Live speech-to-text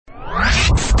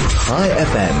High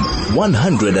FM,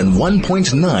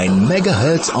 101.9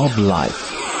 megahertz of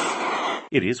life.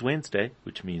 It is Wednesday,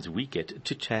 which means we get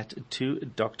to chat to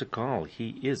Dr. Karl.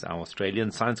 He is our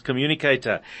Australian science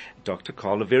communicator. Dr.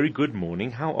 Karl, a very good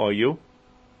morning. How are you?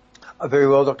 Very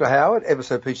well, Dr. Howard. Ever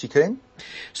so peachy keen.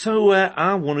 So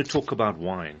I want to talk about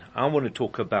wine. I want to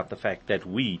talk about the fact that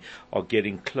we are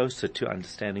getting closer to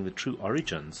understanding the true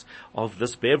origins of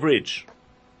this beverage.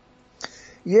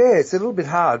 Yeah, it's a little bit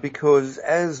hard because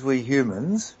as we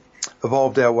humans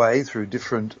evolved our way through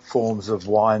different forms of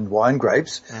wine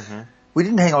grapes, we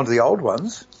didn't hang on to the old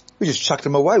ones. We just chucked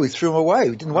them away. We threw them away.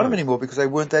 We didn't want them anymore because they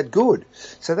weren't that good.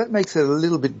 So that makes it a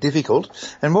little bit difficult.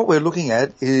 And what we're looking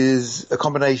at is a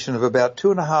combination of about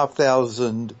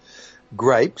 2,500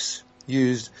 grapes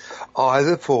used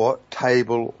either for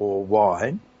table or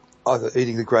wine, either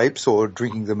eating the grapes or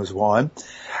drinking them as wine,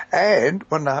 and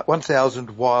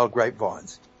 1,000 wild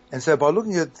grapevines. And so by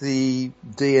looking at the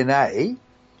DNA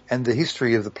and the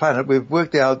history of the planet, we've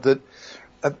worked out that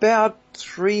about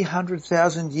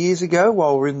 300,000 years ago,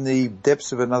 while we're in the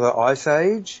depths of another ice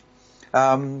age,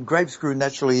 grapes grew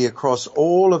naturally across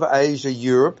all of Asia,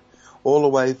 Europe, all the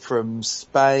way from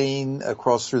Spain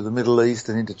across through the Middle East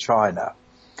and into China.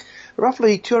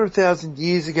 Roughly 200,000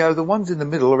 years ago, the ones in the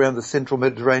middle around the central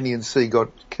Mediterranean Sea got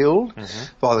killed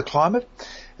by the climate.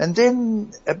 And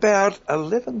then about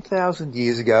 11,000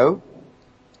 years ago,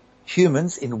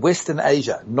 humans in Western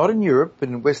Asia, not in Europe, but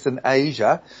in Western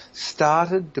Asia,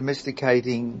 started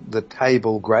domesticating the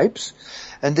table grapes.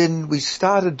 And then we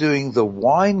started doing the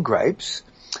wine grapes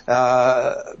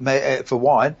for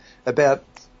wine about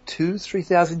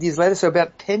 3,000 years later, so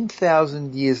about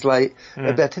 10,000 years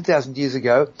about 10,000 years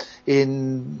ago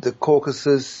in the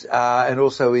Caucasus, and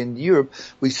also in Europe,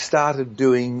 we started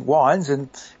doing wines, and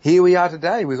here we are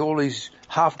today with all these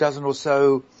half dozen or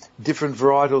so different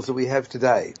varietals that we have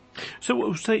today.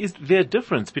 So is there a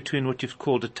difference between what you've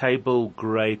called a table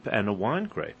grape and a wine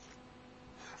grape?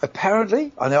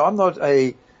 Apparently, I know I'm not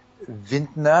a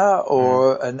vintner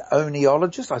or an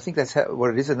oenologist. I think that's what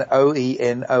it is, an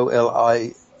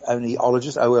oenologist,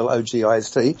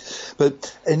 O-L-O-G-I-S-T.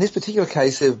 But in this particular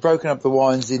case, they've broken up the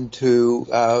wines into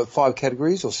 5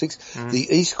 categories or 6. The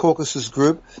East Caucasus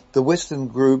group, the Western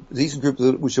group, the Eastern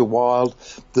group which are wild,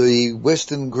 the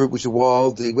Western group which are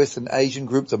wild, the Western Asian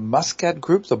group, the Muscat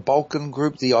group, the Balkan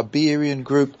group, the Iberian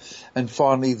group, and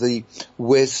finally the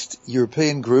West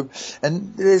European group.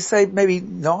 And there's, say, maybe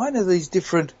 9 of these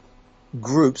different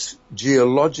groups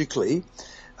geologically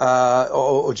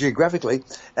or geographically,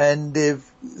 and they've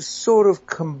sort of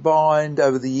combined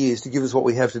over the years to give us what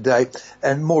we have today.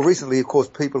 And more recently, of course,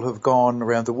 people have gone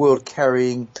around the world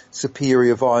carrying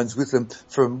superior vines with them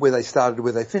from where they started to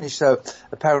where they finished. So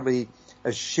apparently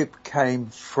a ship came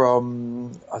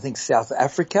from, I think, South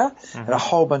Africa, and a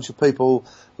whole bunch of people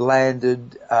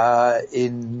landed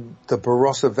in the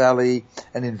Barossa Valley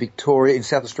and in Victoria, in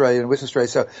South Australia and West Australia.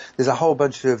 So there's a whole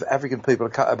bunch of African people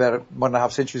about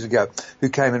 1.5 centuries ago who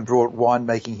came and brought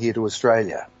winemaking here to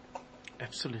Australia.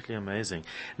 Absolutely amazing.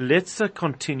 Let's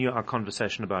continue our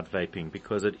conversation about vaping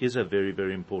because it is a very,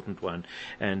 very important one.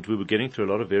 And we were getting through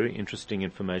a lot of very interesting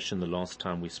information the last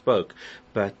time we spoke,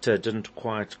 but didn't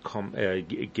quite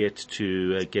get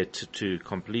to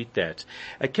complete that.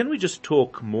 Can we just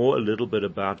talk more a little bit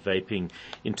about vaping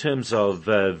in terms of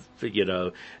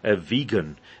vegan?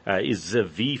 Is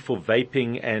V for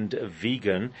vaping and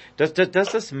vegan? Does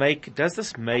this make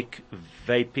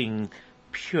vaping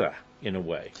pure? In a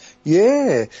way.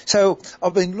 Yeah. So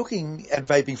I've been looking at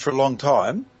vaping for a long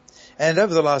time, and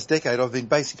over the last decade I've been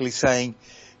basically saying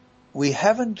we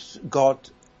haven't got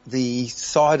the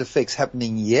side effects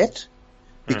happening yet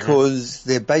because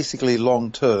they're basically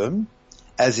long term,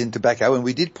 as in tobacco, and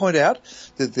we did point out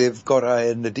that they've got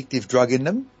an addictive drug in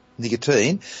them,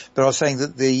 nicotine, but I was saying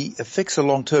that the effects are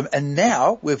long term, and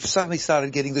now we've suddenly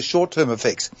started getting the short term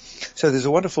effects. So there's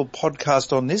a wonderful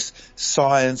podcast on this,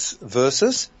 Science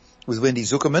Versus, with Wendy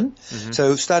Zuckerman.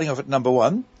 So starting off at number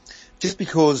 1, just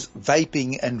because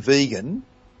vaping and vegan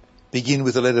begin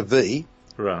with the letter V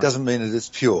doesn't mean that it's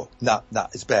pure. No,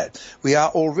 it's bad. We are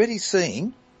already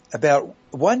seeing about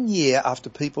 1 year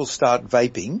after people start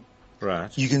vaping,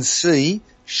 you can see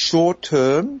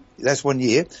short-term, that's 1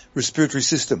 year, respiratory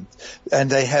system. And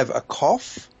they have a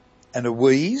cough and a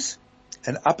wheeze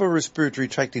and upper respiratory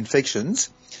tract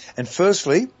infections. And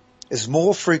firstly, is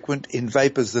more frequent in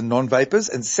vapors than non-vapors.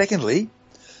 And secondly,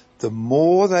 the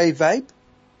more they vape,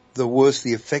 the worse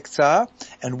the effects are.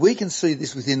 And we can see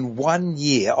this within 1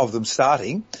 year of them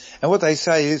starting. And what they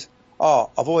say is, I've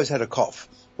always had a cough.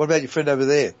 What about your friend over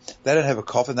there? They don't have a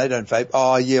cough and they don't vape.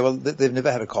 Oh, yeah, well, they've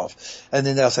never had a cough. And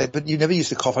then they'll say, but you never used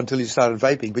to cough until you started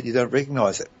vaping, but you don't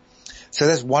recognize it. So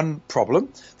that's one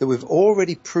problem, that we've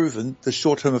already proven the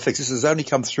short-term effects. This has only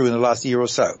come through in the last year or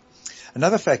so.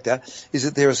 Another factor is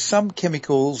that there are some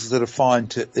chemicals that are fine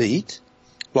to eat,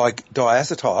 like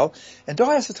diacetyl, and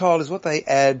diacetyl is what they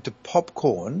add to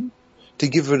popcorn to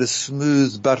give it a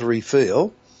smooth, buttery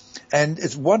feel, and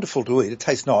it's wonderful to eat. It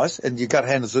tastes nice, and your gut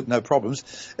handles it, no problems.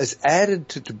 It's added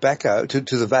to tobacco, to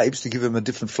the vapes, to give them a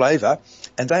different flavour,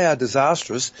 and they are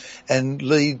disastrous and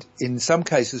lead, in some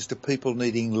cases, to people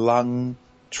needing lung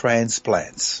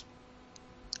transplants.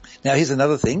 Now, here's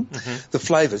another thing. The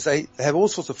flavours. They have all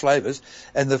sorts of flavours,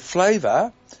 and the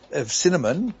flavour of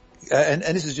cinnamon, and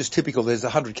this is just typical, there's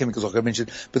 100 chemicals like I mentioned,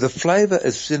 but the flavour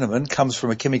of cinnamon comes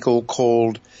from a chemical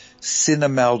called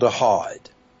cinnamaldehyde.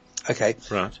 Okay.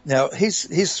 Right. Now,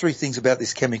 here's three things about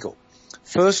this chemical.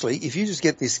 Firstly, if you just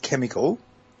get this chemical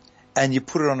and you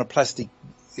put it on a plastic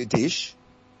dish,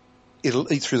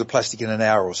 it'll eat through the plastic in an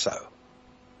hour or so.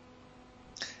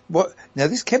 Now,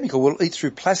 this chemical will eat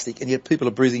through plastic, and yet people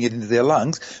are breathing it into their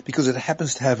lungs because it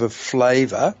happens to have a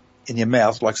flavour in your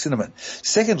mouth like cinnamon.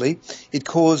 Secondly, it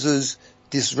causes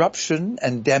disruption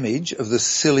and damage of the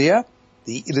cilia,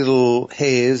 the little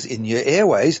hairs in your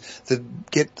airways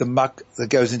that get the muck that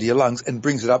goes into your lungs and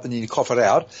brings it up, and then you cough it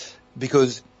out,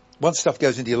 because once stuff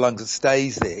goes into your lungs, it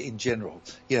stays there in general.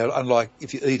 You know, unlike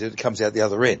if you eat it, it comes out the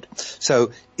other end.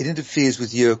 So it interferes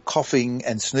with your coughing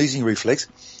and sneezing reflex.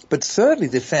 But thirdly,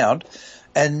 they've found,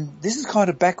 and this is kind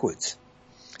of backwards,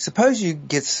 suppose you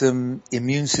get some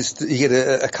immune system, you get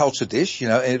a culture dish, you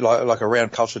know, like a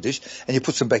round culture dish, and you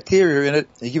put some bacteria in it,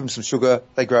 and you give them some sugar,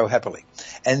 they grow happily.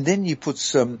 And then you put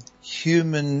some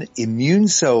human immune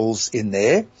cells in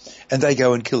there, and they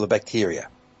go and kill the bacteria.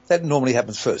 That normally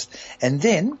happens first. And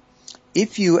then,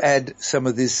 if you add some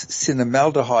of this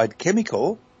cinnamaldehyde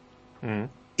chemical,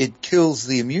 it kills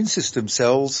the immune system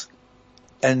cells,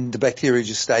 and the bacteria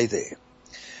just stay there.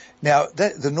 Now,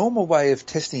 the normal way of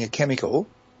testing a chemical,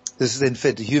 this is then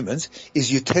fed to humans,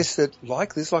 is you test it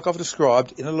like this, like I've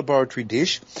described, in a laboratory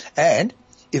dish, and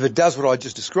if it does what I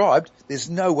just described, there's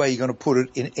no way you're going to put it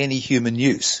in any human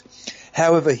use.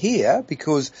 However, here,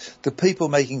 because the people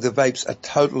making the vapes are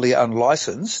totally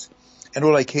unlicensed, and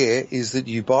all they care is that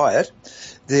you buy it,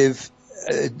 they've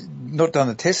not done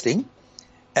the testing,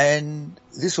 and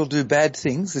this will do bad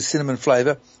things, the cinnamon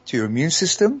flavour, to your immune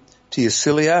system, to your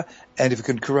cilia, and if it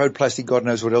can corrode plastic, God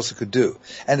knows what else it could do.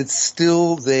 And it's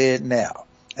still there now.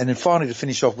 And then finally, to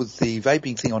finish off with the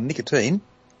vaping thing on nicotine,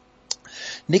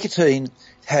 nicotine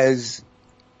has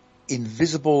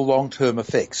invisible long-term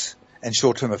effects and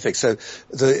short-term effects. So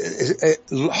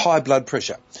high blood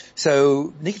pressure.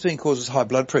 So nicotine causes high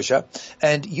blood pressure,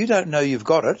 and you don't know you've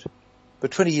got it,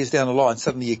 but 20 years down the line,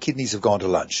 suddenly your kidneys have gone to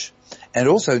lunch. And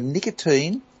also,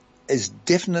 nicotine is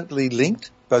definitely linked,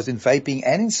 both in vaping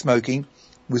and in smoking,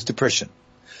 with depression.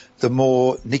 The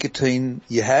more nicotine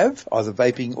you have, either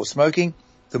vaping or smoking,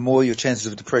 the more your chances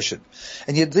of depression.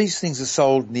 And yet these things are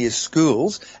sold near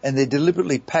schools, and they're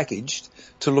deliberately packaged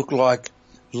to look like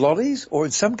lollies, or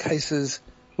in some cases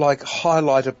like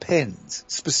highlighter pens,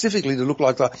 specifically to look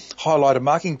like the highlighter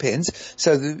marking pens,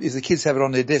 so that if the kids have it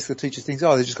on their desk, the teacher thinks,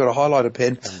 oh, they've just got a highlighter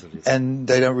pen, and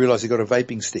they don't realise they've got a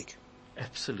vaping stick.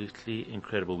 Absolutely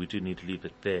incredible. We do need to leave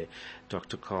it there.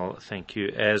 Dr. Karl, thank you.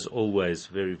 As always,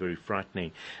 very, very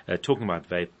frightening. Talking about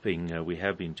vaping, we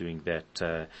have been doing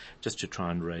that just to try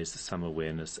and raise some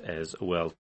awareness as well.